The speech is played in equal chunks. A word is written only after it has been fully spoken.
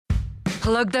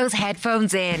Plug those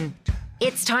headphones in.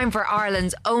 It's time for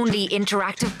Ireland's only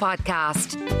interactive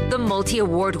podcast, the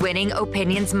multi-award-winning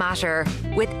Opinions Matter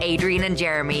with Adrian and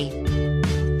Jeremy.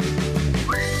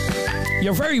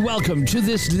 You're very welcome to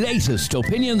this latest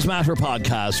Opinions Matter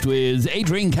podcast with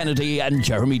Adrian Kennedy and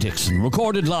Jeremy Dixon,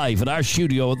 recorded live at our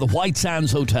studio at the White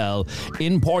Sands Hotel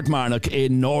in Portmarnock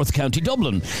in North County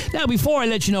Dublin. Now, before I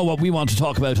let you know what we want to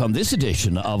talk about on this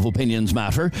edition of Opinions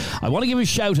Matter, I want to give a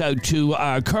shout out to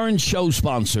our current show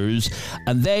sponsors,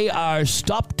 and they are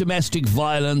Stop Domestic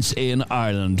Violence in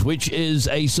Ireland, which is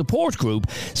a support group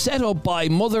set up by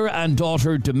mother and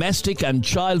daughter domestic and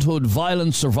childhood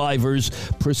violence survivors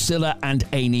Priscilla and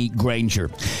Amy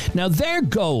Granger. Now, their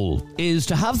goal is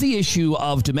to have the issue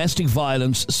of domestic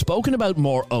violence spoken about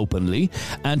more openly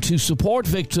and to support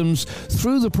victims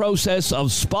through the process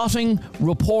of spotting,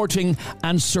 reporting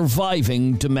and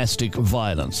surviving domestic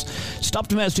violence. Stop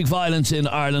Domestic Violence in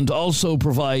Ireland also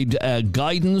provide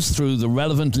guidance through the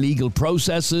relevant legal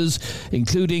processes,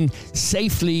 including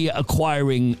safely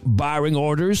acquiring barring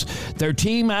orders. Their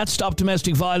team at Stop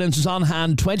Domestic Violence is on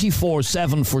hand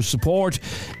 24/7 for support.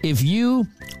 If you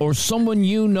or someone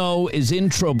you know is in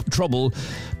trouble,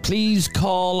 please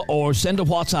call or send a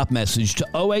WhatsApp message to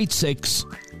 086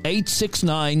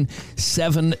 869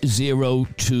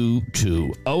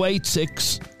 7022.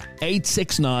 086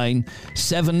 869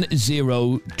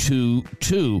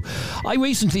 7022. I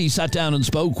recently sat down and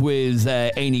spoke with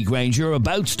Amy Granger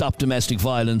about Stop Domestic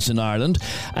Violence in Ireland,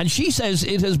 and she says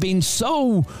it has been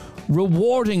so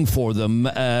rewarding for them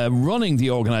running the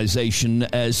organisation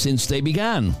since they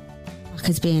began.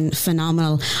 Has been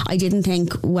phenomenal. I didn't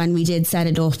think when we did set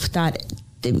it up that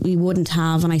we wouldn't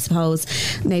have, and I suppose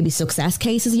maybe success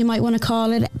cases you might want to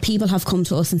call it. People have come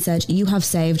to us and said, you have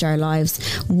saved our lives.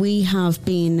 We have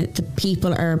been the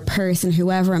people or person,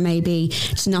 whoever it may be,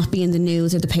 to not be in the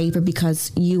news or the paper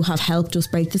because you have helped us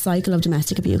break the cycle of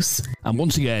domestic abuse. And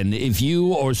once again, if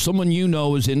you or someone you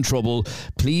know is in trouble,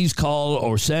 please call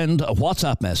or send a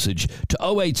WhatsApp message to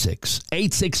 086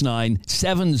 869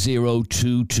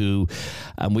 7022.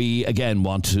 And we again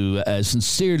want to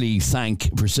sincerely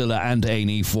thank Priscilla and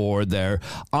Amy for their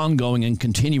ongoing and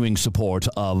continuing support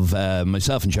of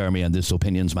myself and Jeremy and this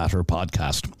Opinions Matter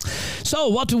podcast. So,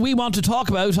 what do we want to talk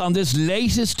about on this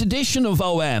latest edition of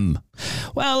OM?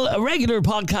 Well, a regular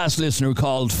podcast listener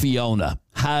called Fiona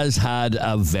has had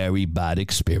a very bad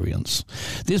experience.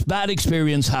 This bad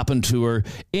experience happened to her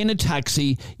in a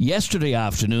taxi yesterday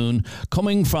afternoon,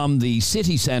 coming from the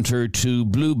city centre to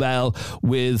Bluebell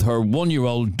with her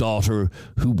 1-year-old daughter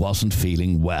who wasn't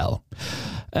feeling well.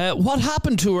 What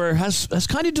happened to her has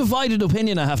kind of divided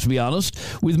opinion, I have to be honest,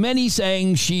 with many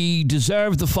saying she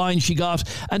deserved the fine she got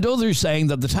and others saying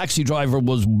that the taxi driver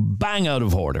was bang out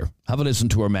of order. Have a listen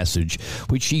to her message,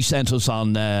 which she sent us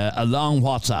on a long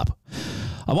WhatsApp.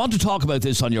 I want to talk about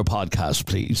this on your podcast,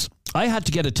 please. I had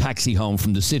to get a taxi home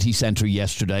from the city centre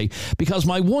yesterday because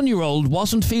my 1-year-old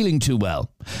wasn't feeling too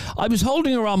well. I was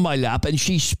holding her on my lap and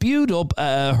she spewed up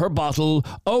her bottle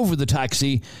over the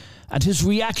taxi, and his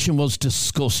reaction was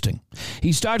disgusting.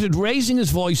 He started raising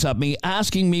his voice at me,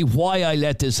 asking me why I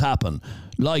let this happen,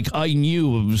 like I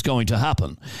knew it was going to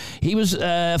happen. He was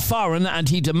foreign and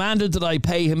he demanded that I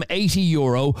pay him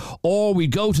 €80 or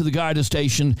we'd go to the Garda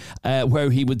station where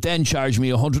he would then charge me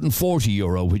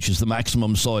 €140, which is the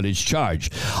maximum soilage charge.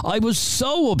 I was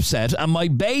so upset and my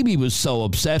baby was so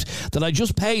upset that I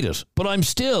just paid it. But I'm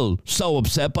still so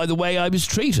upset by the way I was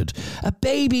treated. A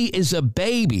baby is a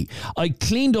baby. I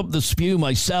cleaned up the spew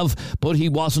myself, but he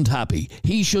wasn't happy.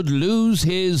 He should lose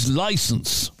his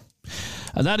licence.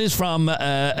 And that is from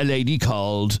a lady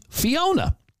called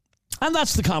Fiona. And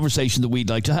that's the conversation that we'd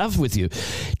like to have with you.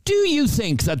 Do you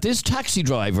think that this taxi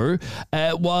driver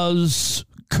was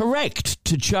correct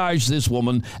to charge this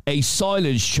woman a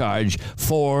soilage charge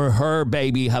for her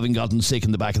baby having gotten sick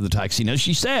in the back of the taxi? Now,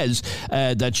 she says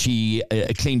that she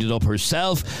cleaned it up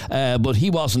herself, but he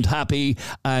wasn't happy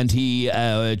and he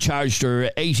charged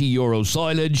her €80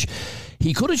 soilage.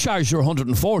 He could have charged her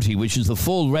 140, which is the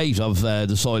full rate of the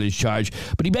soilage charge.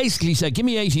 But he basically said, give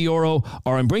me €80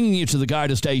 or I'm bringing you to the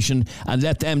Garda station and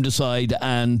let them decide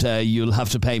and you'll have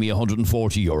to pay me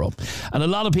 €140. And a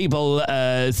lot of people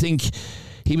think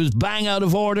he was bang out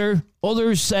of order.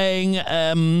 Others saying,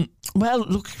 well,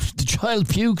 look, the child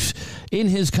puked in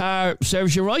his car,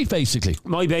 serves you right, basically.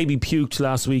 My baby puked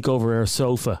last week over her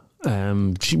sofa.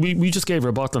 We just gave her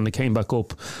a bottle and it came back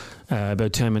up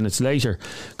about 10 minutes later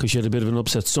because she had a bit of an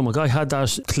upset stomach. I had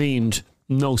that cleaned,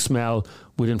 no smell,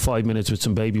 within 5 minutes with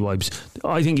some baby wipes.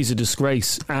 I think he's a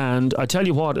disgrace. And I tell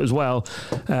you what as well,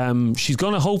 she's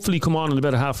going to hopefully come on in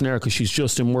about a half an hour because she's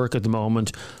just in work at the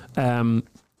moment.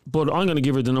 But I'm going to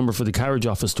give her the number for the carriage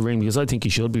office to ring, because I think he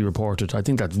should be reported. I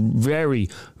think that's very,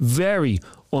 very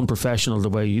unprofessional the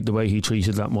way he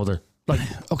treated that mother. Like,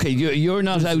 okay, you're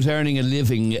not out earning a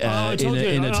living in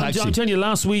a taxi. I'm telling you,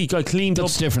 last week I cleaned up.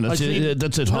 That's different.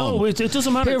 That's at home. No, it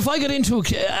doesn't matter. Here, if I get into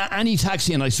any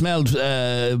taxi and I smelled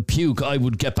puke, I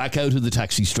would get back out of the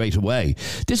taxi straight away.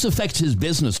 This affects his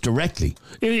business directly.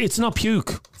 It's not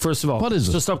puke, first of all. What is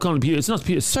it? Just stop calling it puke. It's not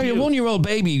puke. Sorry, a 1-year-old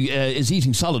baby is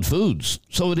eating solid foods,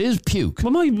 so it is puke.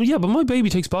 But my baby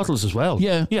takes bottles as well.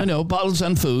 Yeah, I know, bottles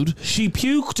and food. She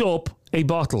puked up a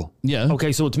bottle. Yeah.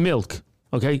 Okay, so it's milk.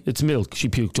 Okay, it's milk. She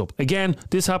puked up. Again,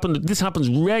 this happens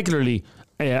regularly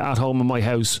at home in my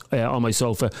house, on my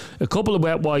sofa. A couple of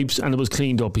wet wipes and it was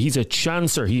cleaned up. He's a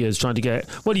chancer, he is, trying to get...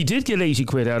 Well, he did get 80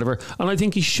 quid out of her, and I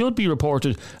think he should be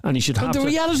reported, and he should have to... But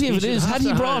the reality of it is, had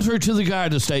he brought her to the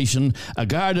Garda station, a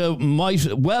Garda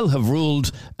might well have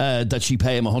ruled that she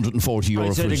pay him €140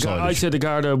 for his silage. I'd say the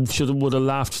Garda would have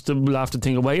laughed the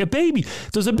thing away. A baby...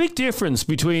 There's a big difference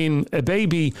between a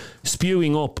baby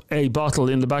spewing up a bottle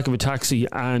in the back of a taxi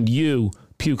and you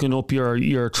puking up your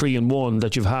 3-in-1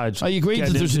 that you've had. I agree that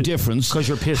there's a difference, because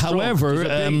you're pissed. However,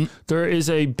 there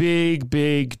is a big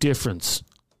difference,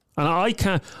 and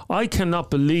I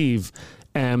cannot believe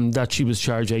that she was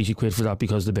charged 80 quid for that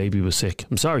because the baby was sick.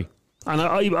 I'm sorry, and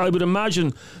I would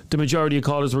imagine the majority of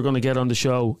callers we're going to get on the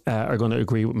show are going to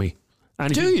agree with me.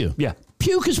 Do you? Yeah.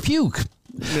 Puke is puke.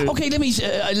 Okay, let me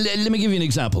give you an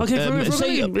example. Okay,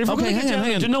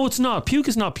 hang on. No, it's not. Puke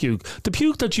is not puke. The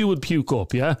puke that you would puke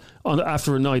up,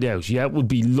 after a night out, would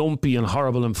be lumpy and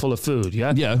horrible and full of food,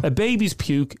 Yeah. A baby's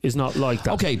puke is not like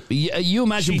that. Okay, you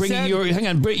imagine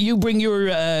you bring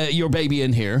your baby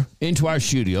in here, into our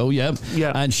studio, yeah,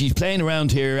 and she's playing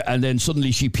around here, and then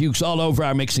suddenly she pukes all over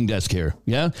our mixing desk here,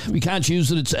 yeah? We can't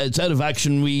use it, it's out of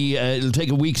action, it'll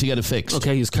take a week to get it fixed.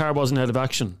 Okay, his car wasn't out of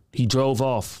action. He drove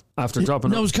off after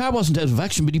dropping it. No, his car wasn't out of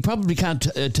action, but he probably can't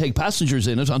take passengers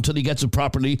in it until he gets it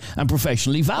properly and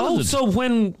professionally validated. So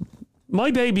when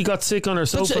my baby got sick on her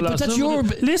sofa last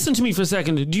night... Listen to me for a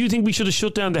second. Do you think we should have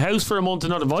shut down the house for a month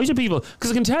and not invited people?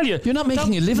 Because I can tell you... You're not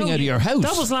making a living out of your house.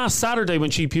 That was last Saturday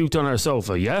when she puked on our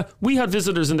sofa, yeah? We had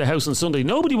visitors in the house on Sunday.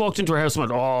 Nobody walked into our house and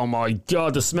went, oh my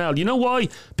God, the smell. You know why?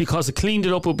 Because it cleaned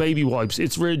it up with baby wipes.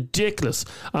 It's ridiculous.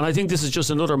 And I think this is just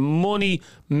another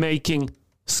money-making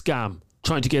scam.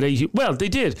 Trying to get 80... Well, they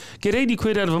did get 80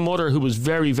 quid out of a mother who was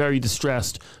very, very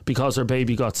distressed because her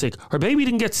baby got sick. Her baby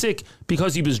didn't get sick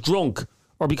because he was drunk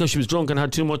or because she was drunk and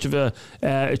had too much of a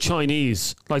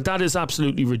Chinese. Like, that is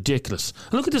absolutely ridiculous.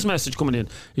 And look at this message coming in.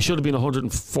 It should have been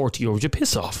 €140. Would you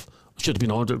piss off? It should have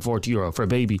been €140 for a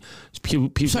baby.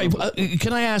 Sorry,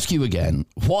 can I ask you again?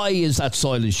 Why is that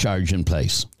silage charge in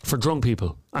place? For drunk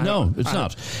people. No, it's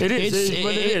not. It is.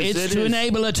 It's to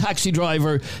enable a taxi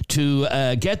driver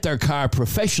to get their car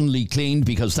professionally cleaned,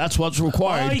 because that's what's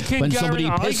required when somebody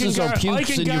pisses or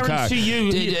pukes in your car.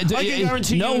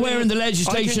 Nowhere in the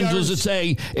legislation does it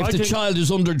say if the child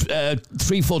is under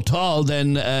 3 foot tall,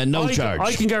 then no charge.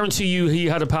 I can guarantee you he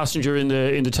had a passenger in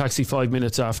the taxi 5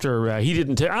 minutes after he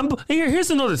didn't. Here's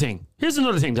another thing.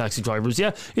 Taxi drivers.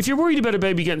 Yeah, if you're worried about a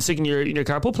baby getting sick in your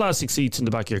car, put plastic seats in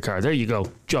the back of your car. There you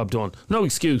go. Job done. No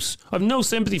excuse. I've no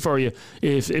sympathy for you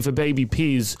if a baby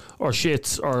pees or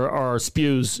shits or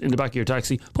spews in the back of your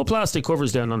taxi. Put plastic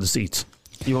covers down on the seats.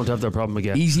 You won't have that problem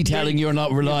again. Easy telling you're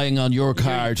not relying on your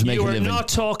car to make a living. You're not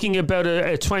talking about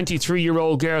a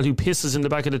 23-year-old girl who pisses in the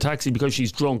back of the taxi because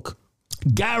she's drunk.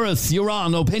 Gareth, you're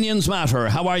on Opinions Matter.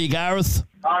 How are you, Gareth?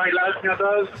 All right, lads,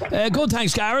 yourselves? Good,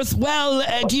 thanks, Gareth. Well,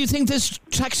 do you think this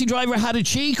taxi driver had a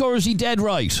cheek, or is he dead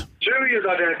right? Two years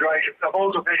are dead right, in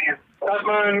both opinions. That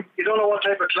man, you don't know what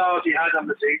type of claws he had on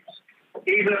the seats.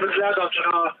 Even if it's leather,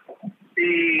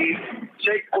 the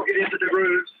shake will get into the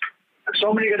grooves. If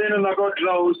somebody get in their good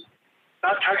clothes,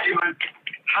 that taxi man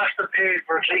has to pay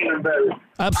for a clean and bill.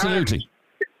 Absolutely.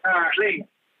 Clean.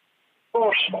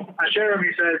 But, as Jeremy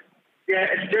said, yeah,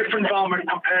 it's different vomit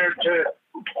compared to,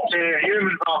 say,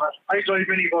 human vomit. I drive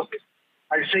minibuses.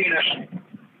 I've seen it.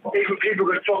 Even people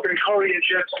with fucking curry and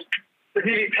chips, they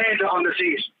nearly paint it on the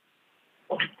seat.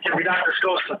 It can be that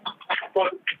disgusting.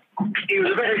 But he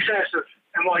was a bit excessive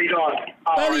in what he done.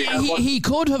 Well, he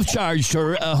could have charged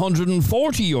her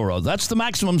 €140. That's the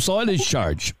maximum silage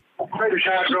charge. Maybe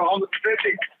charged her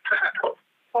 150.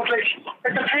 But, like,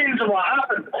 it depends on what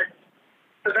happened.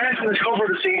 The person has covered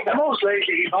the seat, and most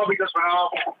likely he probably just went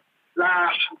off,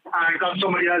 laughed, and got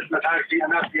somebody else in the taxi,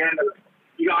 and that's the end of it.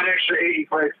 You got an extra 80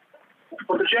 quid.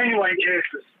 But the genuine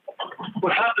cases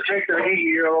would have to take their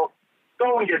 €80,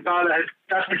 go and get valid,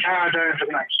 that's the car down for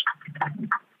the night.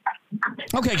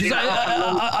 Okay,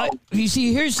 because you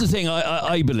see, here's the thing.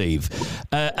 I believe,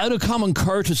 out of common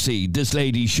courtesy, this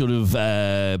lady should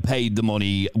have paid the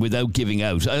money without giving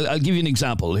out. I'll give you an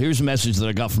example. Here's a message that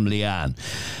I got from Leanne,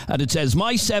 and it says,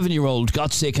 "My 7-year-old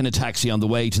got sick in a taxi on the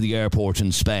way to the airport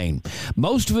in Spain.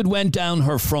 Most of it went down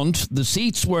her front. The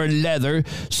seats were leather,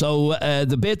 so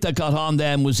the bit that got on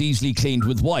them was easily cleaned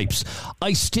with wipes.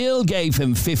 I still gave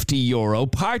him €50,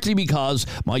 partly because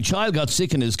my child got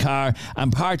sick in his car,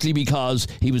 and partly because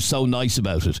he was so nice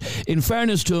about it. In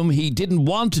fairness to him, he didn't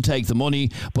want to take the money,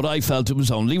 but I felt it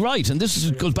was only right." And this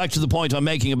goes back to the point I'm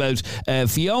making about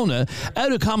Fiona.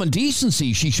 Out of common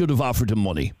decency, she should have offered him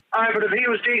money. But if he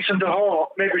was decent to her,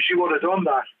 maybe she would have done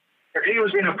that. If he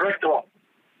was being a prick to her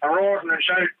and roaring and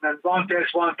shouting and want this,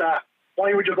 want that,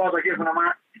 why would you bother giving him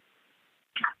that?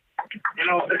 You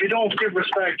know, if you don't give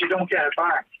respect, you don't get it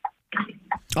back.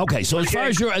 Okay, so as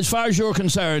far as you're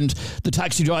concerned, the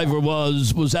taxi driver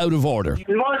was out of order. He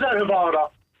was out of order,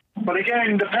 but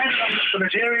again, depending on the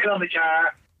material on the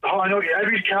car, I know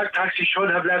every taxi should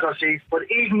have leather seats, but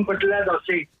even with leather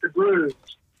seats, the grooves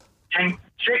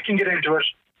shit can get into it.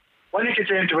 When it gets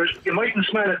into it, you mightn't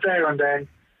smell it there and then.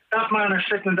 That man is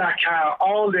sitting in that car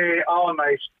all day, all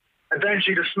night.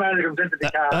 Eventually, the smell comes into the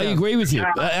car. I agree with you.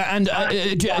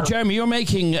 Jeremy, you're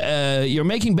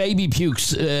making baby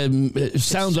pukes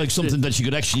sound like something that you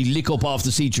could actually lick up off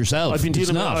the seat yourself. I've been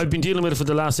dealing with it for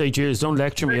the last 8 years. Don't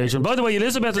lecture me, Adrian. By the way,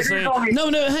 Elizabeth is saying...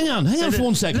 No, hang on for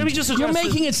 1 second. You're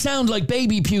making it sound like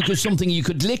baby puke is something you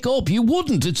could lick up. You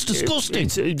wouldn't. It's disgusting.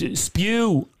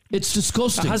 Spew. It's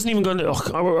disgusting. It hasn't even gone.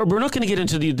 We're not going to get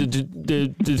into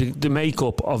the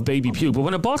makeup of baby puke, but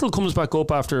when a bottle comes back up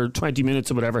after 20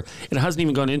 minutes or whatever, it hasn't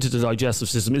even gone into the digestive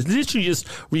system. It's literally just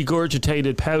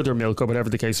regurgitated powder milk or whatever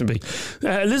the case may be.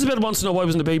 Elizabeth wants to know why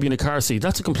wasn't the baby in a car seat.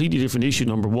 That's a completely different issue.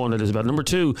 Number one, Elizabeth. Number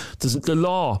two, the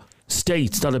law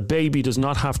states that a baby does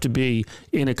not have to be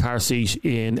in a car seat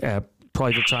in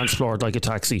private transport like a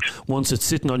taxi once it's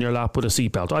sitting on your lap with a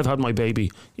seatbelt. I've had my baby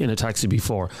in a taxi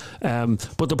before.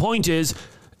 But the point is,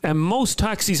 most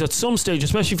taxis at some stage,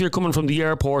 especially if you're coming from the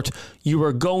airport, you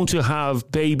are going to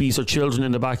have babies or children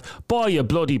in the back. Buy a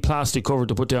bloody plastic cover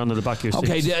to put down in the back of your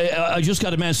seat. Okay, I just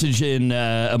got a message in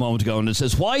a moment ago and it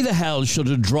says, "Why the hell should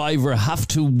a driver have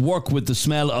to work with the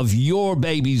smell of your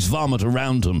baby's vomit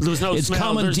around him? It's smell.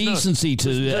 Common decency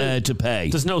to pay."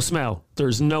 There's no smell.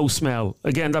 There's no smell.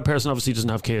 Again, that person obviously doesn't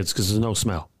have kids because there's no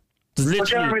smell.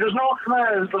 Jeremy, there's no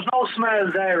smell. There's no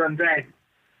smell there and then.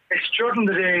 It's during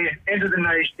the day, into the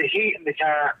night, the heat in the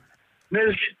car,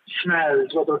 milk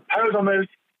smells, whether it's powder milk,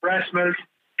 breast milk,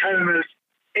 cow milk,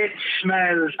 it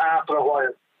smells after a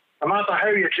while. No matter how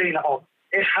you clean it up,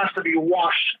 it has to be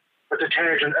washed with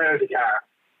detergent out of the car.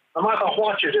 No matter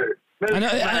what you do. And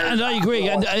I agree.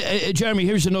 And Jeremy,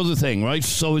 here's another thing, right?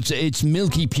 So it's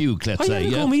milky puke, let's say.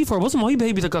 Yeah, me for. It wasn't my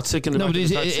baby that got sick in the back. No,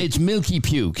 it's milky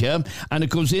puke, yeah? And it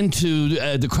goes into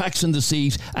the cracks in the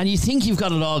seat, and you think you've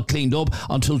got it all cleaned up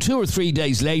until 2 or 3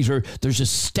 days later, there's a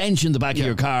stench in the back of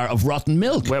your car of rotten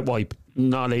milk. Wet wipe,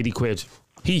 not £80.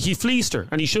 He fleeced her,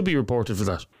 and he should be reported for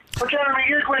that. But Jeremy,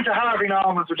 you're going to Harvey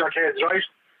Norman's with your kids, right?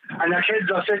 And your kids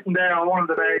are sitting there on one of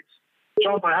the beds,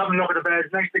 jumping, having a look at the bed,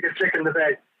 next they get sick in the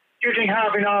bed. You think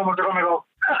Harvey Norman's are going to go,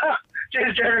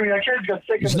 "Jeez, Jeremy, your kids got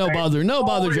sick in the bed." No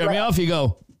bother, Jeremy, off you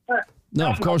go. No,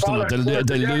 of course not. They'll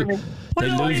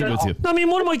lose it with you. I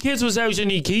mean, one of my kids was out in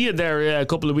IKEA there a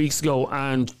couple of weeks ago,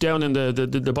 and down in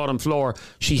the bottom floor,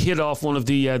 she hit off one of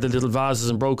the little vases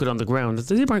and broke it on the ground.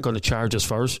 They weren't going to charge us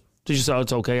for it. They just thought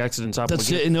it's okay, accidents happen.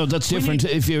 That's different.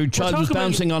 If your child was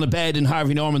bouncing on a bed in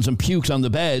Harvey Norman's and puked on the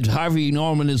bed, Harvey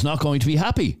Norman is not going to be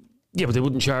happy. Yeah, but they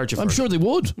wouldn't charge you for it. I'm sure they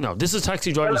would. No, this is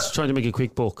taxi drivers trying to make a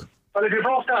quick buck. Well, if you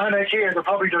broke that in IKEA, they'll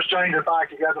probably just join it back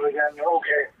together again. You're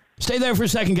okay. Stay there for a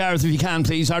second, Gareth, if you can,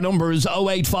 please. Our number is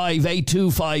 085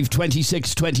 825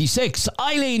 2626.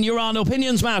 Eileen, you're on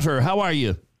Opinions Matter. How are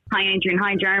you? Hi, Adrian.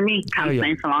 Hi, Jeremy. Can't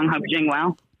stay for long. Hope you're doing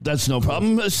well. That's no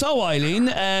problem. So, Eileen,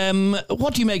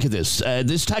 what do you make of this?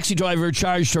 This taxi driver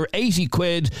charged her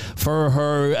 £80 for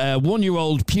her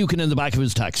 1-year-old puking in the back of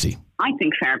his taxi. I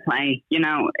think fair play. You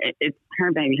know, it's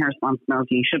her baby, her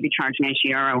responsibility. You should be charging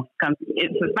 €80 because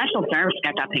it's a special service to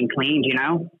get that thing cleaned, you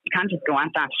know? You can't just go at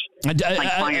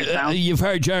that by yourself. You've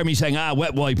heard Jeremy saying,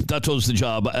 wet wipe, that does the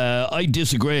job. I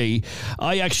disagree.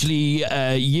 I actually,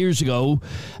 years ago,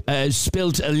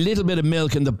 spilt a little bit of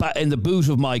milk in the boot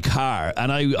of my car,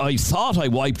 and I thought I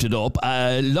wiped it up.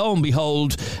 Lo and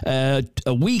behold, a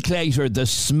week later, the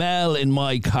smell in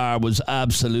my car was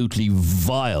absolutely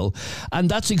vile. And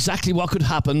that's exactly what could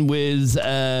happen with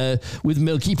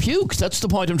milky puke. That's the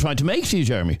point I'm trying to make to you,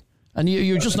 Jeremy. And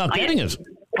you're just not getting it.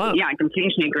 Yeah, I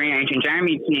completely agree, Adrian.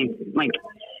 Jeremy needs,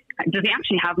 Does he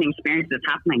actually have any experience of this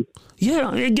happening?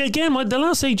 Yeah, again, the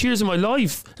last 8 years of my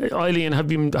life, Eileen, have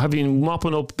been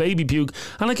mopping up baby puke,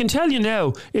 and I can tell you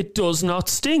now, it does not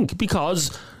stink,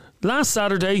 because last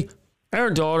Saturday, our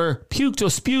daughter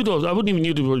spewed up. I wouldn't even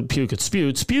use the word puke. It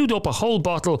spewed up a whole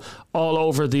bottle all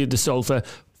over the sofa.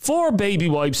 4 baby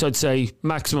wipes, I'd say,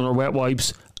 maximum, or wet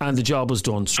wipes, and the job was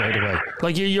done straight away.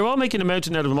 Like, you're all making a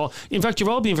mountain out of them all. In fact, you're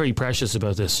all being very precious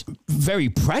about this. Very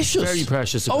precious? Very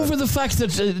precious about over the fact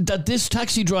that this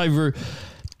taxi driver,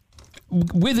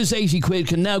 with his 80 quid,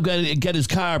 can now get his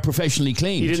car professionally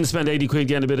cleaned. He didn't spend 80 quid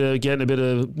getting a bit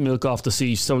of milk off the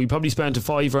seat, so he probably spent a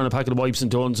 £5 on a packet of wipes and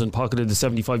Duns and pocketed the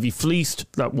 75. He fleeced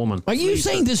that woman. Are you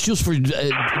saying this just for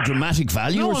dramatic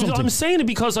value or something? I'm saying it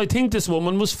because I think this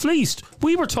woman was fleeced.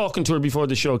 We were talking to her before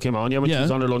the show came on, when she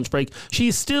was on her lunch break.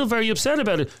 She's still very upset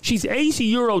about it. She's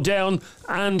 €80 down,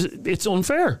 and it's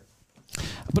unfair.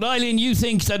 But Eileen, you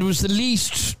think that it was the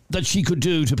least that she could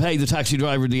do to pay the taxi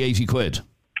driver the 80 quid?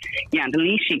 Yeah, the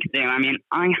least she could do. I mean,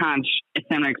 I had a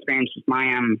similar experience with my,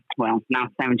 now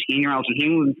 17-year-old, and he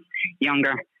was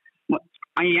younger.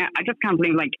 I just can't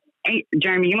believe, hey,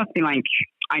 Jeremy, you must be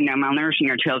malnourishing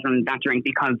your children that drink,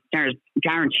 because there's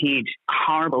guaranteed a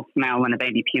horrible smell when a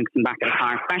baby pukes in the back of the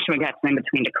car, especially when it gets in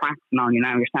between the cracks and all,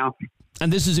 yourself.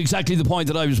 And this is exactly the point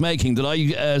that I was making, that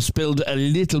I spilled a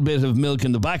little bit of milk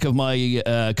in the back of my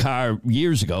car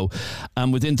years ago,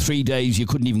 and within 3 days you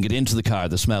couldn't even get into the car.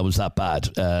 The smell was that bad,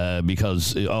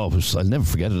 because I'll never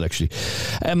forget it, actually.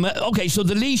 Okay, so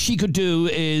the least she could do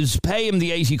is pay him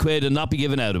the 80 quid and not be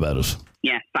given out about it.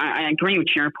 Yes, I agree with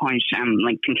your point.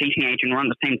 Completely, Adrian, we're on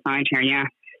the same side here, yeah.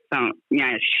 So,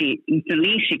 yeah, the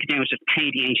least she could do was just pay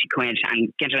the 80 quid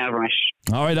and get it over with.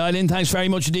 All right, Eileen, thanks very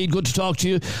much indeed. Good to talk to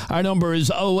you. Our number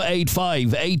is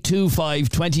 085 825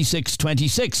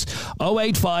 2626.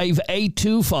 085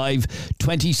 825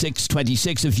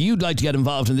 2626. If you'd like to get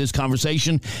involved in this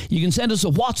conversation, you can send us a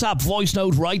WhatsApp voice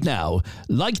note right now,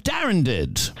 like Darren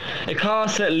did. It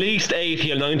costs at least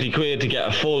 80 or 90 quid to get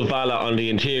a full valet on the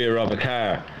interior of a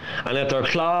car. And if they're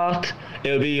cloth,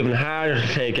 it'll be even harder to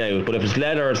take out. But if it's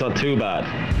leather, it's not too bad.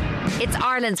 It's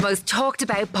Ireland's most talked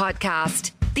about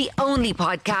podcast. The only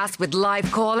podcast with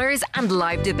live callers and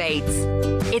live debates.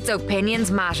 It's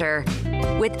Opinions Matter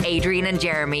with Adrian and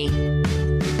Jeremy.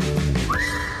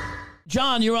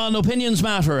 John, you're on Opinions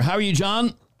Matter. How are you,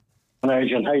 John? Hi,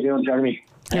 Adrian. How you doing, Jeremy?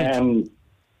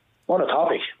 What a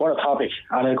topic.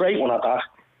 And a great one at that.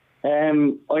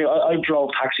 I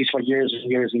drove taxis for years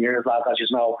and years and years, lads, as you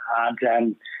know.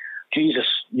 And Jesus,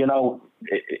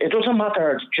 it doesn't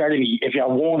matter, Jeremy, if you're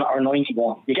 1 or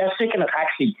 91. You get sick in a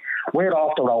taxi, we're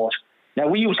off the road. Now,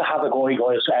 we used to have a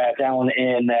guys down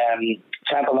in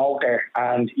Temple Oak there,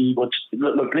 and he would,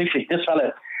 look, literally, this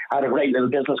fella had a great little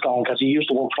business going, because he used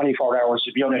to work 24 hours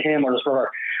to be under him or his brother.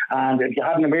 And if you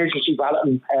had an emergency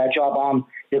balloting job on,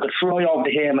 you could fly over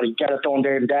to him and he'd get it done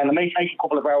there and then. It may take a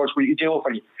couple of hours, but he'd do it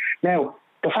for you. Now,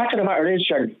 the fact of the matter is,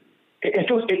 Jeremy, it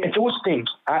does stink.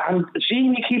 And see,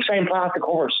 we keep saying plastic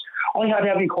covers. I had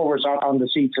heavy covers on the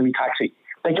seats in the taxi.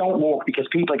 They don't work because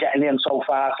people are getting in so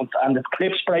fast, and the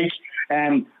clips break.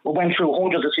 We went through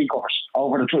hundreds of seat covers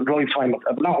over the lifetime.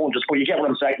 Not hundreds, but you get what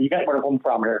I'm saying. You get where I come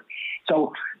from here.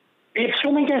 So if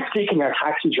someone gets sick in your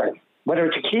taxi drive, whether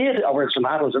it's a kid or it's an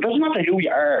adult, it doesn't matter who you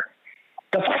are.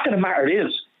 The fact of the matter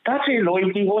is, that's your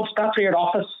livelihoods, that's your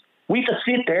office. We have to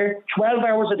sit there 12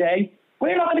 hours a day.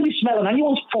 We're not going to be smelling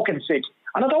anyone's fucking sick.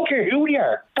 And I don't care who you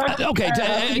are.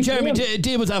 Jeremy,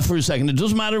 deal with that for a second. It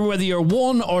doesn't matter whether you're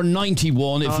 1 or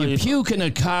 91. If you puke in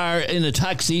a car, in a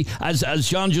taxi, as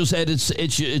John just said, it's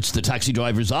the taxi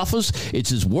driver's office. It's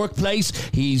his workplace.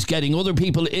 He's getting other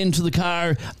people into the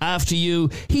car after you.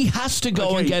 He has to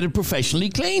go and get it professionally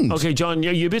cleaned. Okay, John,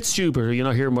 you're a bit stupid. You're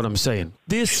not hearing what I'm saying.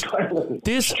 There's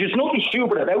nothing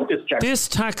stupid about this, Jeremy. This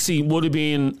taxi would have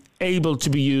been able to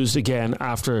be used again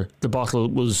after the bottle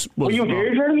was Are you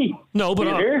here, Jeremy? No, but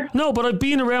I've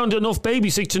been around enough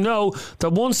babysick to know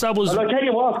that once that was... Well, I'll tell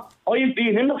you what, I've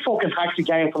been in the fucking taxi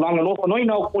game for long enough, and I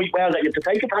know quite well that you have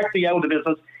to take a taxi out of the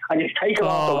business and you take it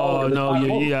off the road. Oh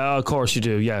no, yeah, of course you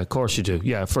do. Yeah, of course you do.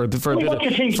 Yeah, for a bit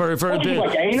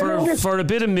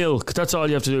of milk. That's all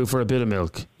you have to do for a bit of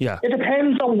milk. Yeah. It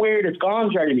depends on where it's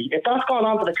gone, Jeremy. If that's gone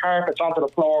onto the carpet, onto the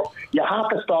floor, you have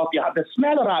to stop. You have to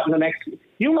smell of that in the next.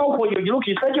 You know what you look.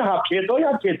 You said you have kids. I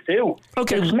have kids too.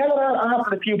 Okay. You smell of that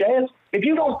after a few days. If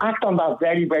you don't act on that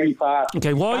very, very fast,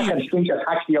 okay, why can stink your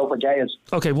taxi out for days.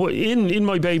 Okay, well, in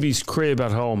my baby's crib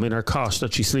at home, in her cot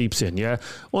that she sleeps in, yeah,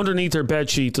 underneath her bed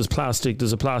sheet there's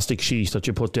a plastic sheet that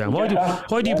you put down. Why do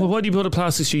you put a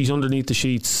plastic sheet underneath the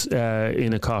sheets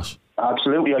in a cot?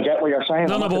 Absolutely, I get what you're saying.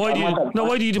 No, but why do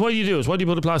you do it? Why do you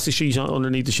put a plastic sheet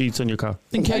underneath the sheets on your car?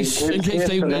 In case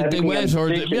they wet or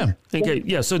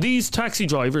So these taxi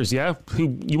drivers,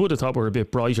 who you would have thought were a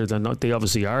bit brighter than they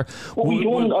obviously are.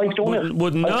 Well, I've done it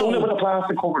with the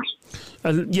plastic covers.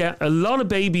 A lot of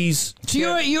babies.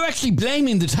 So you're actually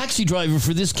blaming the taxi driver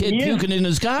for this kid puking in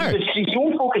his car. She's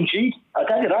so fucking cheat. I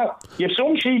tell you that. You have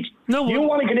some cheat. No, you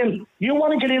want to get in. You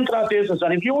want to get into that business,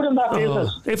 and if you were in that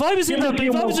business,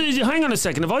 hang on a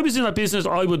second. If I was in that business,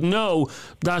 I would know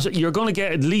that you're going to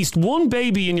get at least one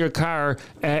baby in your car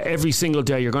every single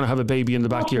day. You're going to have a baby in the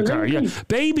back of your car. Yeah,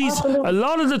 babies. Absolutely. A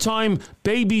lot of the time,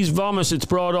 babies vomit. It's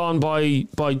brought on by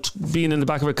being in the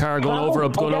back of a car, going over a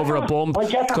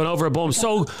bump.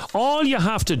 So all you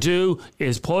have to do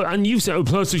is put. And you said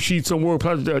plastic sheets don't work.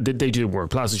 They do work.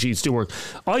 Plastic sheets do work.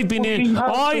 I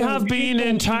have been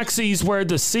in taxis where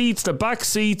the back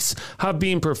seats have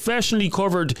been professionally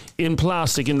covered in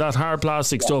plastic, in that hard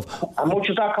plastic stuff. How much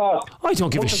does that cost? I don't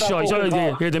give a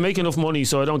shit. They make enough money,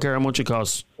 so I don't care how much it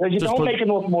costs. You don't make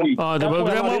enough money. Why did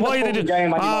they do?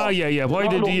 Why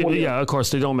did you? Yeah, of course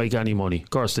they don't make any money. Of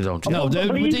course they don't. No,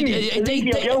 Jeremy,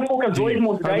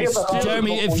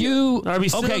 if you are we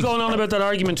still going on about that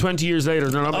argument 20 years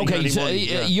later? They're not making any money.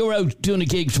 You're out doing a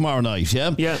gig tomorrow night,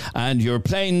 yeah, and you're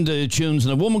playing the tunes,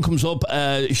 and a woman comes up.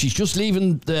 She's just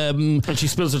leaving, and she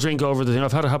spills a drink over the thing.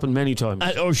 I've had it happen many times.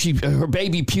 Or her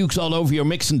baby pukes all over your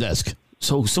mixing desk.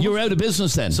 So you're out of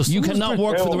business then. So you cannot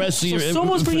work for the rest of your... So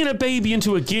someone's bringing a baby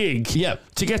into a gig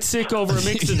to get sick over a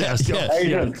mixing desk.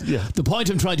 The point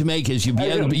I'm trying to make is you'd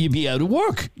be out of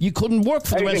work. You couldn't work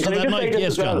for the rest of that night.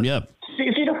 Yes, John,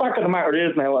 See, the fact of the matter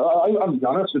is now, I'll be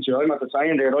honest with you, I'm at the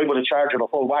saying there, I would have charged her the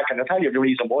full whack, and I'll tell you the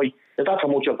reason why. That's how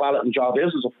much a balloting job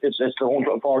is. It's the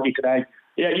 140 today.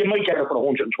 Yeah, you might get it for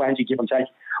 120, give and take.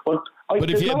 But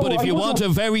if you want a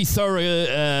very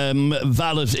thorough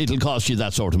ballot, it'll cost you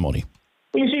that sort of money.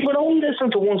 Well, you see, we're only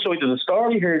listening to one side of the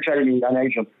story here, Jeremy and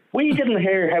Adrian. We didn't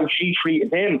hear how she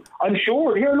treated him. I'm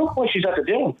sure. Here, look what she's had to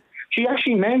do. She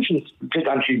actually mentioned,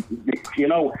 and he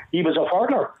was a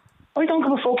foreigner. I don't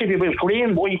give a fuck if he was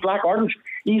green, white, black, orange.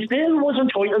 He still was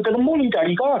entitled to the money that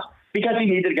he got because he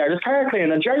needed to get his car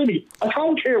clean. And Jeremy, I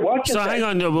don't care what you say. So hang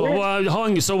on,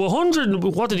 so 100,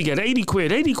 what did he get? 80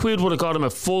 quid. 80 quid would have got him a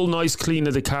full nice clean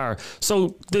of the car.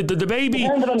 So the baby,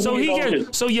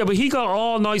 but he got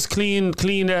all nice clean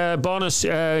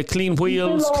bonnet, clean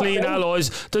wheels, clean alloys.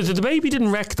 The baby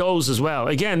didn't wreck those as well.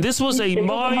 Again, this was a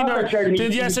minor.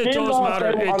 Yes, it does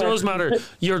matter. It does matter.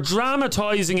 You're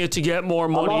dramatising it to get more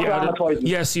money out of it.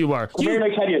 Yes, you are. Can I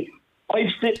tell you? I've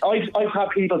had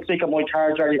people stick in my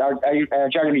car, Jeremy, and I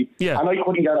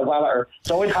couldn't get a valeter,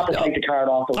 so I'd have to take the card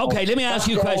off. Okay, let me ask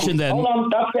you a question then. Hold on,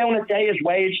 that's down a day's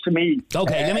wage to me.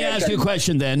 Okay, let me ask you a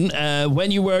question then. When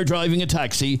you were driving a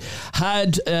taxi,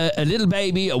 had a little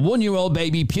baby, a 1-year-old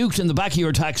baby, puked in the back of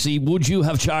your taxi, would you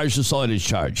have charged the soilage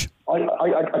charge?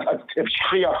 If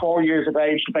 3 or 4 years of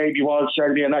age the baby was,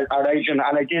 Jeremy, and our agent,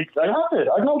 and I did, I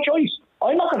had no choice.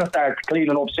 I'm not going to start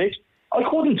cleaning up sick. I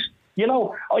couldn't. I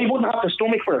wouldn't have the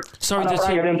stomach for it. Sorry,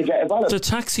 the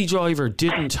taxi driver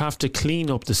didn't have to clean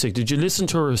up the sick. Did you listen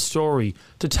to her story?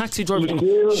 The taxi driver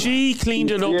she cleaned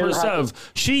it up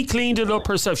herself. She cleaned it up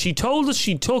herself. She told us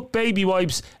she took baby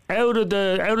wipes out of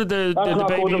the That's not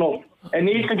baby. Good enough. It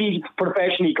needs to be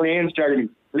professionally cleaned, Jeremy.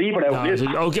 Leave it out. It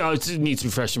needs to be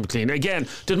professionally cleaned. Again,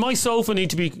 did my sofa need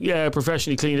to be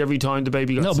professionally cleaned every time the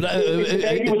baby got No, but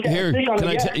here,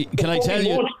 can I tell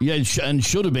you, and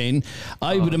should have been,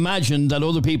 I would imagine that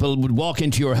other people would walk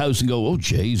into your house and go, oh,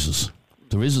 Jesus,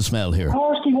 there is a smell here. Of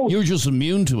course he would. You're just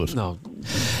immune to it. No.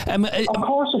 Of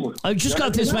course it would. I've just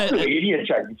got this... honestly,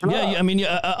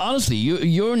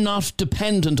 you're not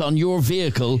dependent on your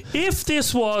vehicle. If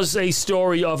this was a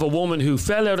story of a woman who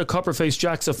fell out of Copperface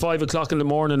Jack's at 5 o'clock in the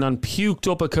morning and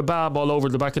puked up a kebab all over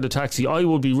the back of the taxi, I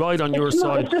would be right on your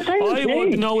side. It's the same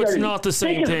thing. No, it's not the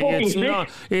same thing.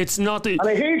 It's not. And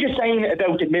I heard you saying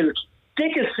about the milk.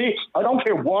 Sick is sick. I don't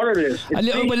care what it is.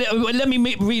 Let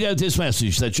me read out this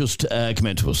message that just came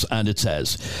into us, and it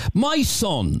says, my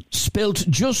son spilt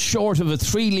just short of a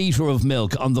 3 litre of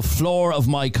milk on the floor of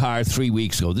my car 3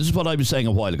 weeks ago. This is what I was saying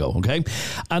a while ago, okay?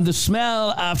 And the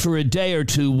smell after a day or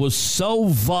two was so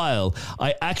vile,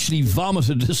 I actually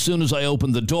vomited as soon as I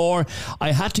opened the door.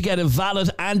 I had to get a valet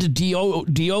and a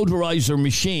deodorizer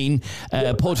machine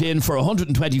put in for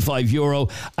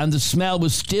 €125, and the smell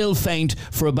was still faint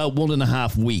for about 1.5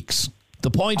 weeks.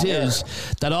 The point is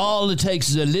that all it takes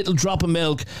is a little drop of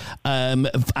milk and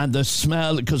the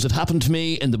smell, because it happened to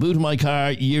me in the boot of my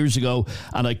car years ago,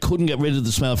 and I couldn't get rid of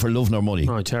the smell for love nor money.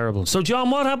 Oh, terrible. So, John,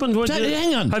 what happened when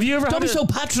hang on. Have you ever Don't be so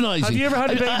patronising. Have you ever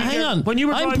had a baby? Hang on. When you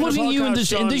were I'm putting you in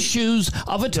the shoes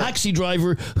of a taxi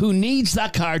driver who needs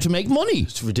that car to make money.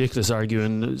 It's ridiculous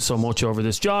arguing so much over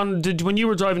this. John, when you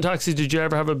were driving taxi, did you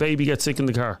ever have a baby get sick in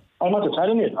the car? I'm not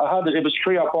telling you. It was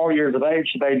 3 or 4 years of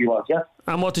age, the baby was, yeah.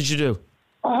 And what did you do?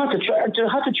 I had to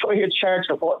try to charge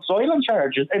the soil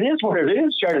charges. It is what it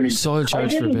is, Jeremy. Soil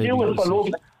charge for a baby.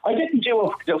 I didn't do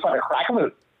it for the crack of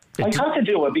it. I had to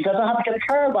do it because I had to get the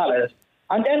car valid.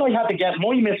 And then I had to get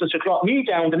my missus to drop me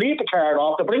down to leave the car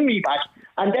off, to bring me back.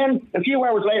 And then a few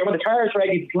hours later, when the car is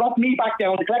ready, to drop me back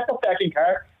down to collect the fucking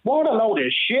car. What a load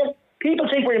of shit. People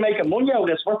think we're making money out of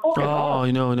this. We're fucking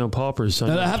I know, paupers.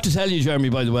 I have to tell you, Jeremy,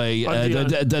 by the way,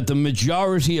 that the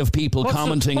majority of people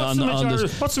commenting on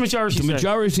this... What's the majority saying? The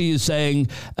majority is saying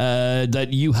that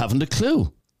you haven't a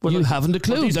clue. You haven't a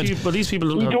clue. But these people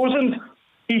don't have...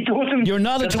 He doesn't. You're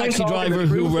not a taxi driver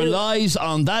who relies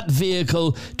on that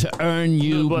vehicle to earn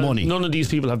you money. None of these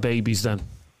people have babies then.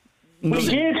 We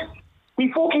did.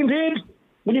 We fucking did.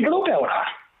 When you look at that.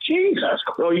 Jesus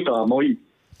Christ almighty.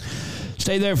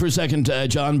 Stay there for a second,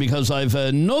 John, because I've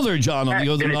another John on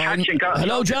the other line.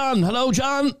 Hello, John. Hello,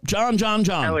 John. John.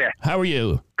 How are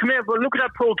you? Come here, but look at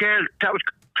that poor girl that was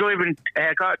driving,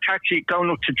 got a taxi going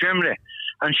up to Germany,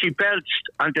 and she belched,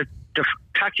 and the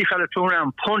taxi fella turned around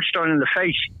and punched her in the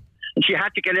face, and she had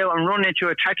to get out and run into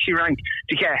a taxi rank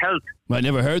to get help. I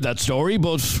never heard that story,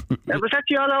 but... It was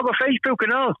actually all over Facebook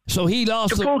and all. So he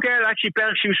lost... The poor girl actually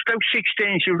belched. She was about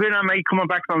 16. She was with her mate coming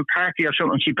back from a party or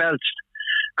something, and she belched.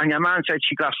 And your man said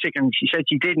she got sick, and she said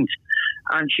she didn't.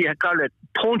 And she had got a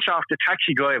punch off the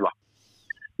taxi driver.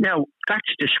 Now, that's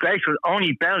disgraceful.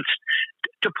 Only belched.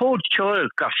 The poor child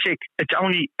got sick. It's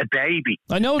only a baby.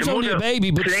 I know it's only a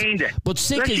baby, but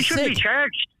sick she is shouldn't sick. Be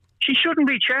charged. She shouldn't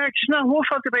be charged. It's not her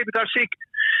fault the baby got sick.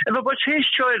 If it was his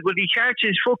child, would he charge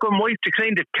his fucking wife to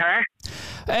clean the car?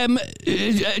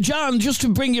 John, just to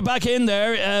bring you back in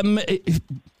there,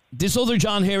 this other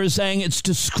John here is saying it's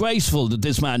disgraceful that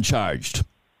this man charged.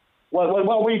 Well,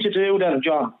 what are we to do then,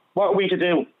 John? What are we to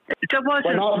do?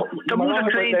 We're not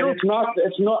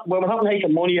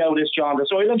making money out of this, John. The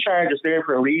soil charge is there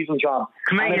for a reason, John.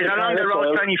 Come on, you're on the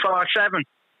road 24/7,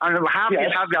 and half you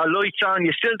have your lights on.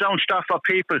 You still don't stop for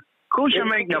people. Of course, you're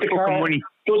making your fucking money.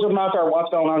 Doesn't matter what's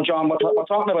going on, John. We're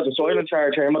talking about the soil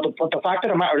charge here, but the fact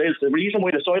of the matter is, the reason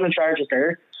why the soil charge is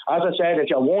there, as I said, if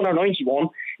you're 1 or 91,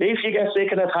 if you get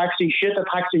sick in a taxi, shit the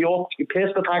taxi up, you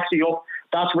piss the taxi up,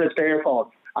 that's what it's there for.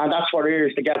 And that's what it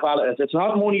is, to get valid. It's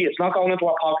not money, it's not going into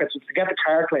our pockets, it's to get the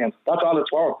car cleaned. That's all it's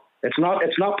for. It's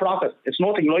not profit. It's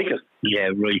nothing like it. Yeah,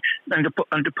 right. And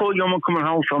the poor young one coming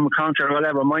home from a concert or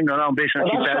whatever, mind their own business,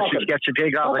 she gets a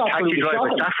dig out of a taxi driver.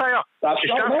 Is that fair?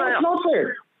 It's not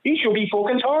fair. He should be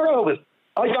fucking tarred of it.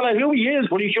 I don't know who he is,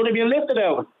 but he should have been lifted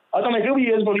out. I don't know who he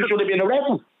is, but he should have been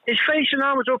arrested. His face and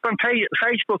arm was up on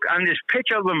Facebook, and this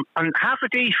picture of him, and half of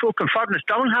these fucking foreigners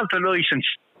don't have the licence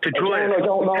to drive.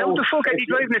 How the fuck are they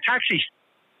driving the taxis?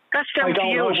 That's down to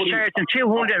you, charging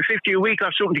 $250 a week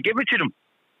or something to give it to them.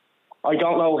 I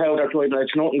don't know how they're driving.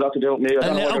 It's nothing got to do with me.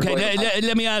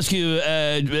 Let me ask you,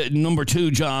 number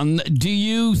 2, John. Do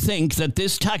you think that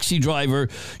this taxi driver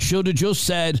should have just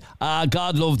said,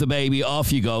 God love the baby,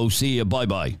 off you go, see you,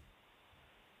 bye-bye?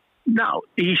 No,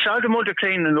 he saw the mother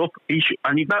cleaning up,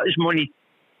 and he got his money.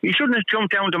 He shouldn't have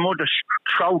jumped down the mother's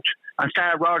throat and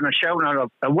started roaring and shouting at her.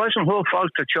 It wasn't her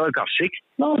fault the child got sick.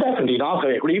 No, definitely not.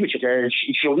 I agree with you there.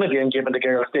 She shouldn't have been giving the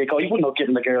girl a stick. I wouldn't have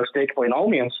given the girl a stick by no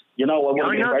means. You know,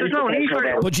 there's no need for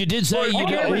it. But you did say... If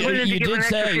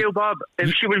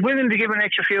she was willing to give an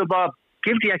extra fuel, Bob,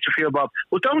 give the extra fuel, Bob.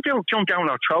 Well, don't jump down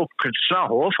her throat, because it's not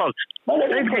her fault.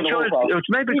 Maybe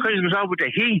because it was over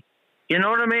the heat. You know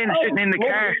what I mean? Sitting in the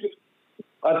car.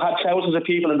 I've had thousands of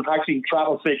people in the taxi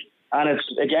travel sick, and it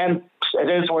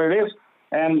is what it is.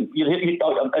 You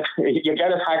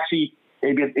get a taxi,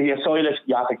 you soil it,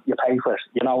 you pay for it.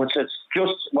 You know, it's just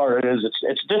what it is.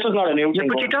 This is not a new thing.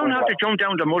 But you don't have to jump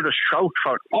down the mother's throat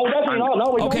for it. Oh, definitely not.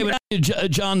 No, okay, but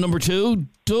John, number 2,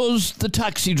 does the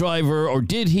taxi driver, or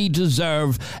did he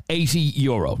deserve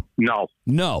 €80?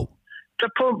 No.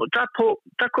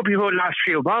 That could be her last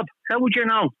fuel, Bob. How would you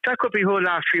know? That could be her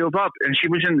last fuel, Bob. And she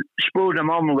was in spur of the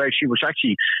moment where she was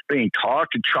actually being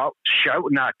tortured,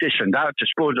 shouting at this and that to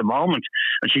spur of the moment.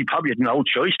 And she probably had no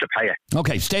choice to pay it.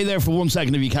 Okay, stay there for 1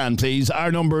 second if you can, please.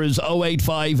 Our number is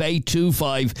 085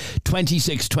 825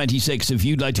 2626 if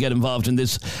you'd like to get involved in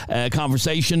this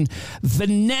conversation.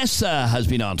 Vanessa has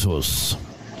been on to us.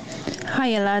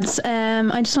 Hiya lads.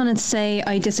 I just wanted to say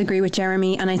I disagree with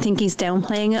Jeremy, and I think he's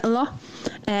downplaying it a lot.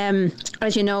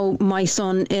 As you know, my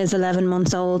son is 11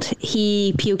 months old.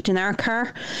 He puked in our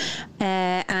car,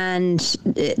 and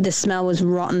the smell was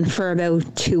rotten for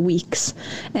about 2 weeks.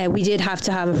 We did have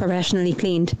to have it professionally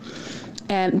cleaned.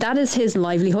 That is his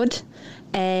livelihood.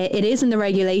 It is in the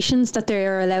regulations that they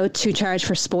are allowed to charge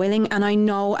for spoiling, and I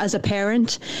know as a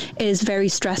parent it is very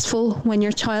stressful when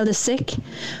your child is sick.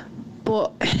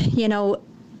 But, you know,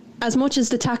 as much as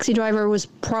the taxi driver was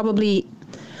probably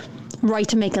right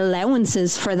to make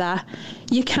allowances for that,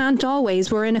 you can't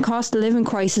always. We're in a cost of living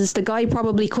crisis. The guy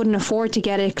probably couldn't afford to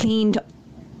get it cleaned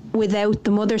without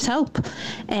the mother's help.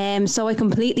 So I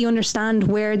completely understand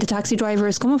where the taxi driver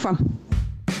is coming from.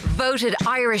 Voted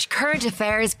Irish Current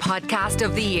Affairs Podcast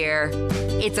of the Year.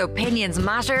 It's Opinions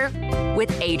Matter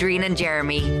with Adrian and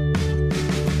Jeremy.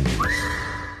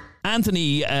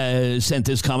 Anthony sent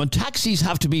this comment. Taxis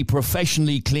have to be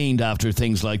professionally cleaned after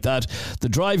things like that. The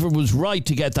driver was right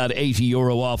to get that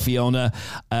 €80 off Fiona,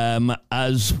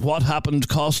 as what happened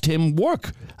cost him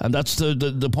work. And that's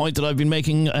the point that I've been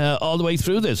making all the way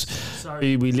through this.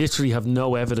 Sorry, we literally have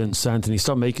no evidence, Anthony.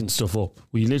 Stop making stuff up.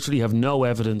 We literally have no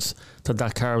evidence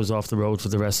that car was off the road for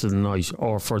the rest of the night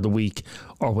or for the week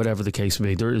or whatever the case may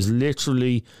be. There is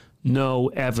literally no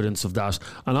evidence of that.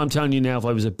 And I'm telling you now, if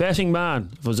I was a betting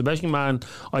man,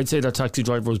 I'd say that taxi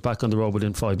driver was back on the road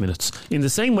within 5 minutes. In the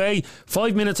same way,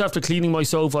 5 minutes after cleaning my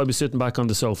sofa, I was sitting back on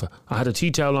the sofa. I had a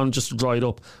tea towel on just to dry it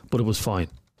up, but it was fine.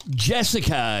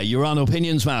 Jessica, you're on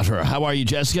Opinions Matter. How are you,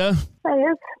 Jessica?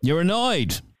 Yes. You're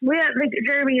annoyed. Well, yeah,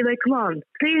 Jeremy, come on.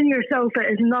 Cleaning your sofa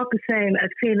is not the same as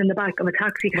cleaning the back of a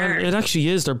taxi car. Well, it actually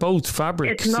is. They're both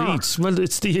fabric seats. Well,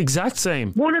 it's the exact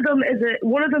same. One of them is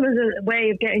a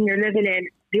way of getting your living in.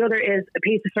 The other is a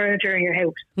piece of furniture in your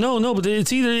house. No, but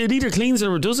it either cleans it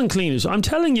or it doesn't clean it. I'm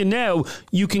telling you now,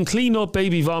 you can clean up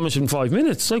baby vomit in 5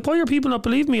 minutes. Why are people not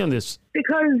believing me on this?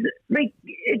 Because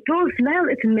it does smell.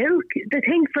 It's milk. The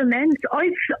thing ferments.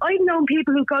 I've known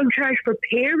people who've gone charged for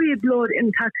period blood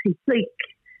in taxi.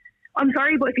 I'm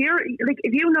sorry, but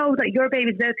if you know that your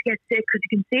baby's about to get sick because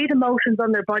you can see the motions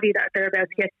on their body that they're about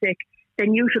to get sick,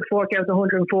 then you should fork out the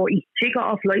 140. She got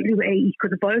off lightly with 80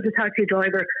 because if I was a taxi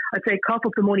driver, I'd say cough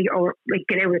up the money or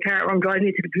get out of the car or I'm driving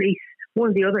you to the police. One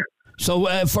or the other. So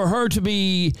for her to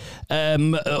be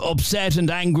upset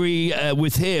and angry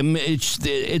with him, it's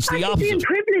the opposite.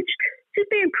 She's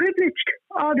being privileged.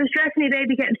 Oh, the stress of my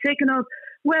baby getting sick and all.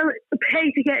 Well,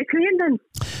 pay to get it clean then.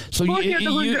 So you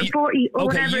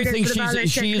think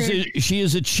she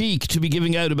is a cheek to be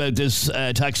giving out about this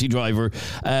taxi driver.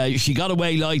 She got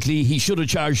away lightly. He should have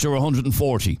charged her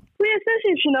 140. Well,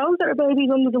 especially if she knows that her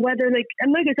baby's under the weather.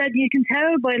 And like I said, you can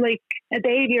tell by a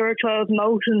baby or a child's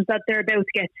motions that they're about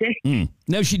to get sick.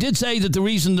 Now, she did say that the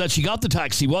reason that she got the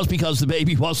taxi was because the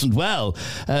baby wasn't well.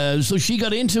 So she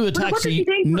got into a taxi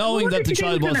knowing that the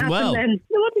child wasn't well.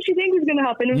 What did she think was going to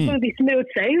happen? It was going to be smooth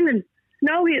sailing.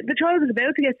 No, the child was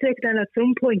about to get sick then at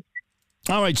some point.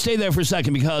 All right, stay there for a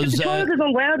second because... If the child was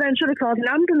unwell then should have called an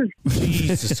ambulance.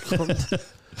 Jesus Christ.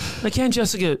 Again,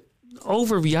 Jessica,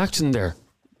 overreaction there.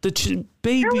 The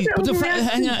baby... But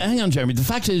hang on, Jeremy. The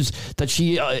fact is that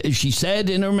she said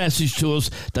in her message to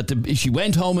us that she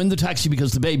went home in the taxi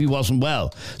because the baby wasn't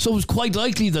well. So it was quite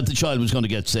likely that the child was going to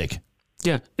get sick.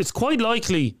 Yeah, it's quite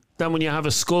likely that when you have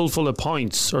a skull full of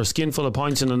pints or a skin full of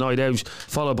pints in a night out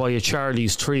followed by a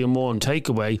Charlie's 3-in-1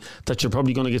 takeaway that you're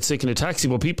probably going to get sick in a taxi,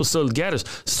 but people still get it.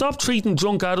 Stop treating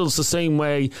drunk adults the same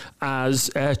way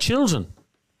as children.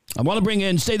 I want to bring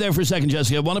in, stay there for a second,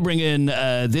 Jessica. I want to bring in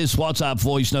this WhatsApp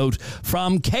voice note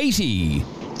from Katie.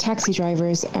 Taxi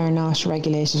drivers are not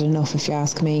regulated enough, if you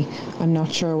ask me. I'm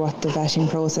not sure what the vetting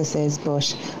process is,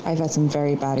 but I've had some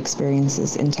very bad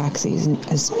experiences in taxis,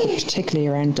 particularly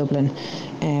around Dublin.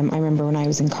 I remember when I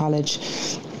was in college,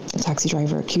 a taxi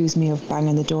driver accused me of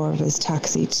banging the door of his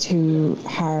taxi too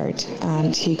hard,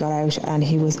 and he got out and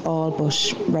he was all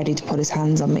but ready to put his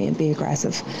hands on me and be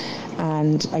aggressive.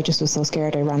 And I just was so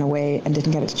scared I ran away and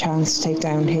didn't get a chance to take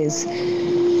down his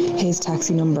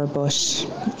taxi number. But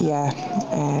yeah,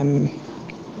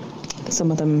 some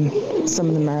of them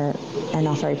are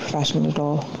not very professional at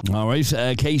all. All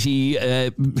right, Katie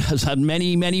has had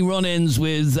many run-ins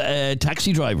with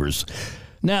taxi drivers.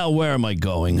 Now, where am I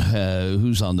going?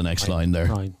 Who's on the next line there?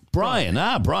 Brian.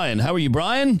 Brian. How are you,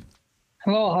 Brian?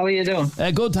 Hello, how are you doing?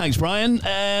 Good, thanks, Brian.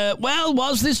 Well,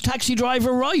 was this taxi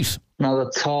driver right?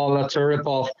 Not at all. That's a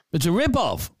rip-off. It's a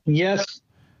rip-off? Yes.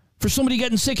 For somebody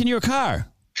getting sick in your car?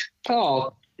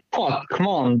 Oh, what? Come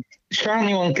on. Sure,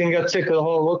 anyone can get sick of the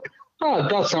whole look. Oh,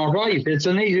 that's not right. It's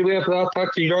an easy way for that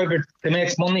taxi driver to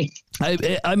make money.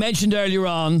 I mentioned earlier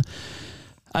on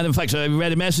And in fact, I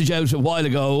read a message out a while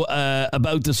ago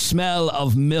about the smell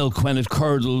of milk when it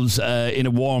curdles in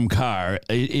a warm car.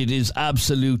 It is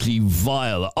absolutely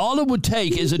vile. All it would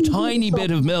take is a tiny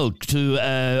bit of milk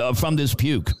to from this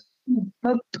puke.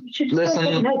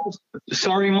 Listen,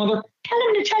 sorry, mother. Tell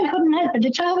him the child couldn't help it.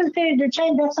 The child was there. The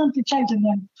child, that's not the child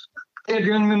again.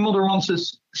 Adrian, my mother wants to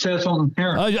say something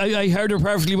here. I heard her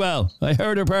perfectly well. He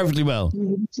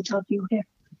wants to talk to you here.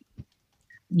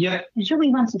 Yeah. I'm sure he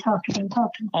wants to talk to him.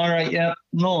 Talk to him. All right, yeah.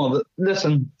 No, but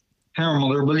listen, here,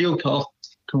 mother, will you talk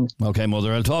to him? Okay,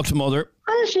 mother, I'll talk to mother.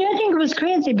 Honestly, I think it was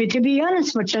crazy, but to be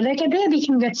honest with you, like a baby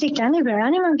can get sick anywhere.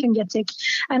 Anyone can get sick.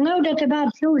 And now that the bad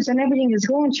flus and everything is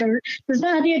going through, there's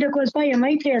not a day that goes by in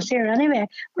my place here anyway.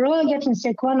 We're all getting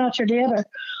sick, one after the other.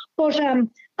 But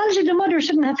honestly, the mother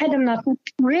shouldn't have had him nothing.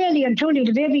 Really and truly,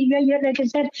 the baby, like I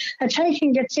said, a child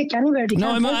can get sick anywhere.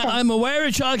 No, I'm aware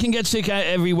a child can get sick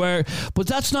everywhere, but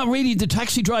that's not really the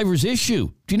taxi driver's issue.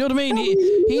 Do you know what I mean?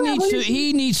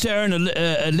 He needs to earn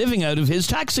a living out of his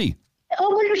taxi. Oh,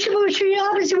 well, she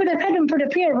obviously would have had him for the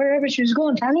pier wherever she was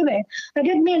going to anyway. I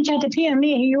didn't mean she had to pay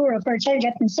me in Europe for a child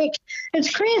getting sick.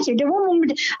 It's crazy. The woman,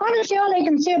 honestly, all I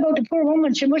can say about the poor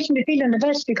woman, she mustn't be feeling the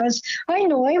best because I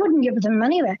know I wouldn't give it to him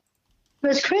anyway. It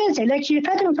was crazy. Like, she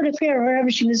had him for the pier wherever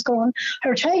she was going.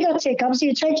 Her child got sick.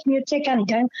 Obviously, a child can get sick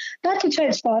anytime. That's the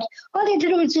child's fault. All they had to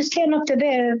do was just turn up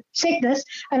the sickness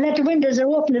and let the windows or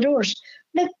open the doors.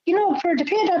 Like, you know, for to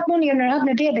pay that money and they're having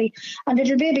a baby and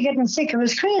the baby getting sick, it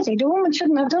was crazy. The woman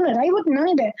shouldn't have done it. I wouldn't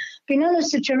anyway. Being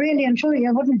honest with you, really and truly,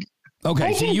 I wouldn't.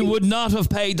 Okay, so you would not have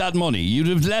paid that money. You'd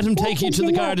have let him take you to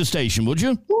the Garda station, would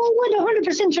you? Oh,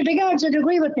 100% sure the guards would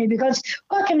agree with me because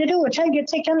what can they do? A child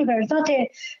gets sick anywhere. It's not the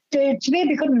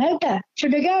baby couldn't help that. So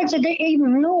the guards would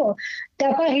even know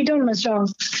that what he done was wrong.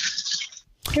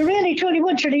 They really, truly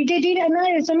would. They did. And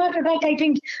as a matter of fact, I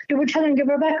think they would tell him to give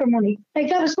her back her money. Like,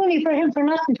 that was money for him for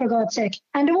nothing, for God's sake.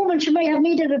 And the woman, she might have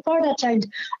needed it for that child.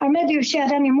 Or maybe if she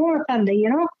had any more family, you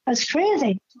know? That's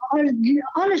crazy.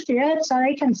 Honestly, that's all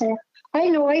I can say. I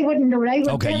know I wouldn't do it.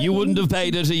 Okay, you wouldn't have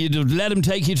paid it. You'd have let him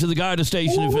take you to the Garda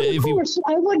station. Of course,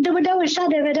 I would. Without a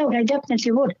shadow of a doubt, I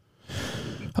definitely would.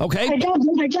 Okay. I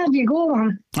doubt you go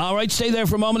on. All right, stay there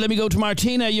for a moment. Let me go to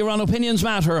Martina. You're on Opinions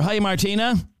Matter. Hi,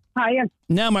 Martina. Hiya.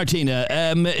 Now, Martina,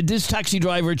 this taxi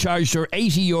driver charged her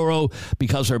 €80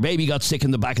 because her baby got sick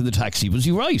in the back of the taxi. Was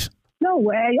he right? No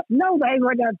way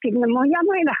would I have given them money. I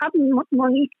might have had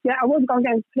money. Yeah, I wouldn't go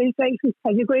down to the police station. I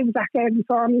agree with that girl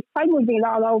before me. I would be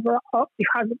all over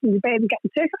because of the baby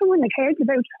getting sick. I wouldn't have cared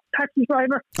about taxi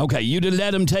driver. Okay, you'd have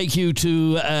let him take you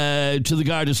to the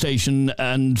Garda station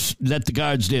and let the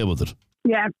guards deal with it.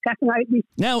 Yeah, definitely.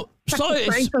 Now,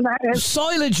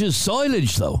 soilage is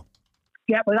soilage, though.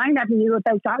 Yeah, well, I never knew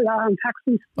about that law on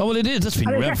taxis. Oh, well, it is. That's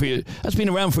been around for you. That's been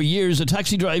around for years. A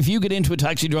taxi driver. If you get into a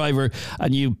taxi driver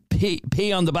and you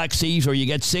pee on the back seat, or you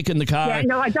get sick in the car. Yeah,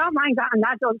 no, I don't mind that and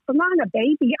that. But not a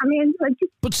baby. I mean,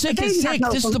 but sick is sick.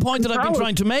 This is the point that I've been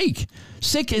trying to make.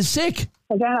 Sick is sick.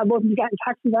 But then I wouldn't be getting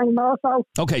taxis anymore. So.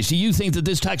 Okay, so you think that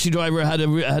this taxi driver had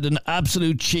an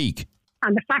absolute cheek?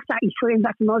 And the fact that he's screamed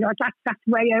at the mother, that's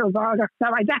way out of order. So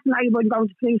I definitely wouldn't go to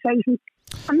the police station.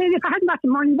 I mean, if I hadn't got the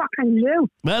money, what can you do?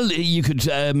 Well, you could,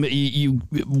 you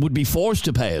would be forced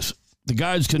to pay it. The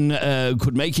guards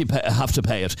could make you have to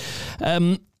pay it.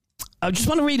 I just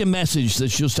want to read a message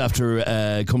that's just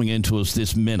after coming into us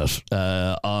this minute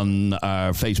on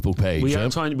our Facebook page. We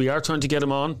are trying to get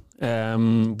him on,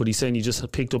 but he's saying he just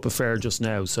picked up a fare just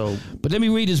now. So, but let me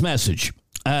read his message.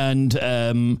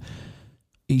 And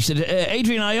he said,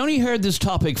 Adrian, I only heard this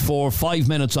topic for 5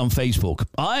 minutes on Facebook.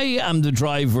 I am the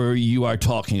driver you are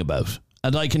talking about.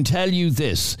 And I can tell you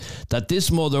this, that this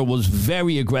mother was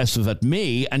very aggressive at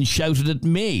me and shouted at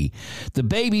me. The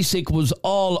baby sick was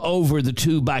all over the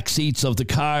two back seats of the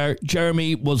car.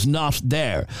 Jeremy was not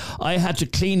there. I had to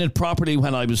clean it properly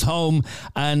when I was home,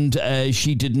 and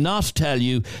she did not tell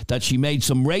you that she made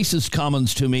some racist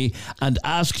comments to me and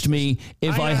asked me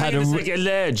if I had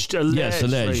alleged. Yes,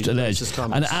 alleged.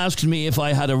 And asked me if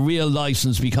I had a real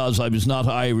license because I was not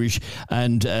Irish,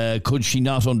 and could she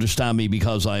not understand me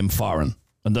because I am foreign.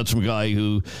 And that's from a guy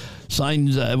who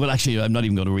signed... well, actually, I'm not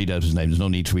even going to read out his name. There's no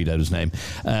need to read out his name.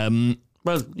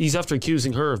 Well, he's after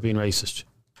accusing her of being racist.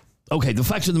 Okay, the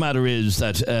fact of the matter is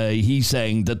that he's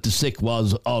saying that the sick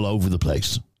was all over the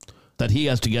place. That he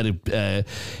has to get it...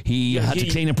 he had to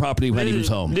clean it properly when he was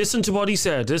home. Listen to what he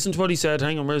said.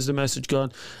 Hang on, where's the message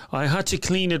gone? I had to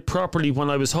clean it properly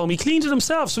when I was home. He cleaned it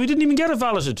himself, so he didn't even get it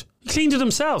validated. He cleaned it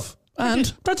himself.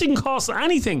 And? That didn't cost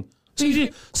anything. So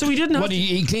he didn't have. What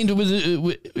he cleaned it with?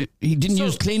 He didn't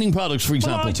use cleaning products, for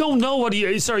example. Well, I don't know what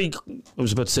he. Sorry, I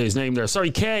was about to say his name there. Sorry,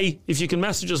 Kay. If you can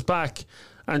message us back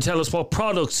and tell us what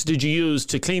products did you use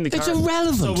to clean the car. It's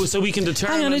irrelevant. So we can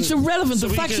determine. Hang on, it's irrelevant. The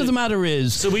fact of the matter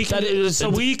is, we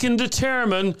can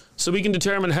determine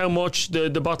how much the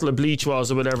bottle of bleach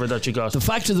was or whatever that you got. The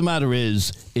fact of the matter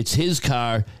is, it's his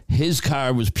car. His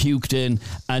car was puked in,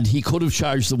 and he could have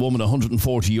charged the woman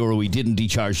 €140. He didn't. He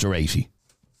charged her 80.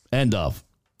 End of.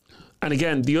 And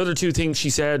again, the other two things she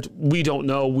said, we don't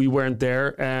know, we weren't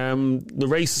there. The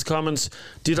racist comments,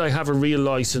 did I have a real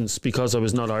licence because I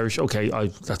was not Irish? Okay,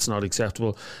 that's not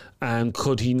acceptable. And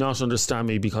could he not understand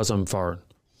me because I'm foreign?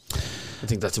 I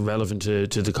think that's irrelevant to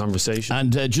the conversation.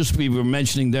 And just we were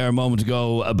mentioning there a moment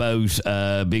ago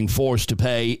about being forced to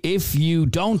pay. If you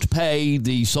don't pay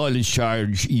the soilage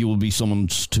charge, you will be summoned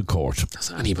to court.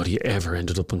 Has anybody ever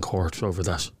ended up in court over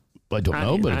that? I don't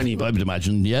know, but I would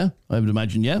imagine, yeah.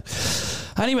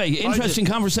 Anyway, interesting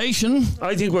conversation.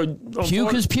 I think we're...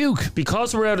 Puke is puke.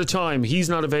 Because we're out of time, he's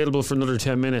not available for another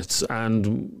 10 minutes,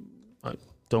 and I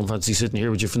don't fancy sitting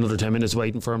here with you for another 10 minutes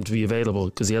waiting for him to be available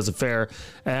because he has a fare.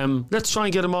 Let's try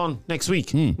and get him on next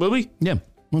week, will we? Yeah.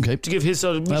 Okay. To give his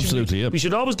side. Absolutely, we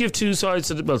should always give three sides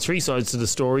to the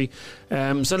story.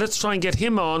 So let's try and get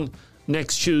him on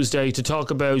next Tuesday to talk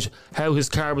about how his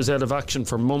car was out of action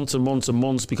for months and months and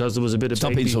months because there was a bit of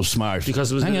Stop being so smart.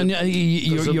 Because there was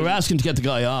you're asking to get the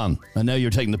guy on, and now you're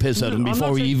taking the piss out of him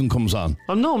before he even comes on.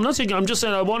 I'm not saying. I'm just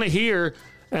saying I want to hear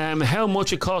how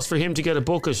much it cost for him to get a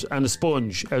bucket and a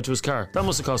sponge out to his car. That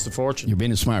must have cost a fortune. You're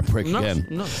being a smart prick again.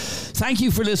 No. Thank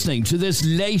you for listening to this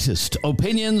latest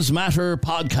Opinions Matter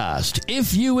podcast.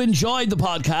 If you enjoyed the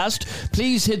podcast,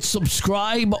 please hit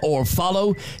subscribe or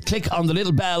follow. Click on the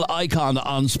little bell icon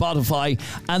on Spotify,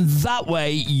 and that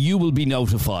way you will be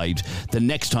notified the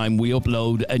next time we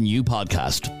upload a new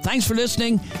podcast. Thanks for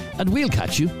listening, and we'll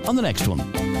catch you on the next one.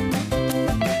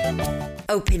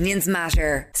 Opinions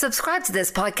Matter. Subscribe to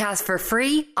this podcast for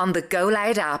free on the Go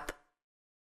Loud app.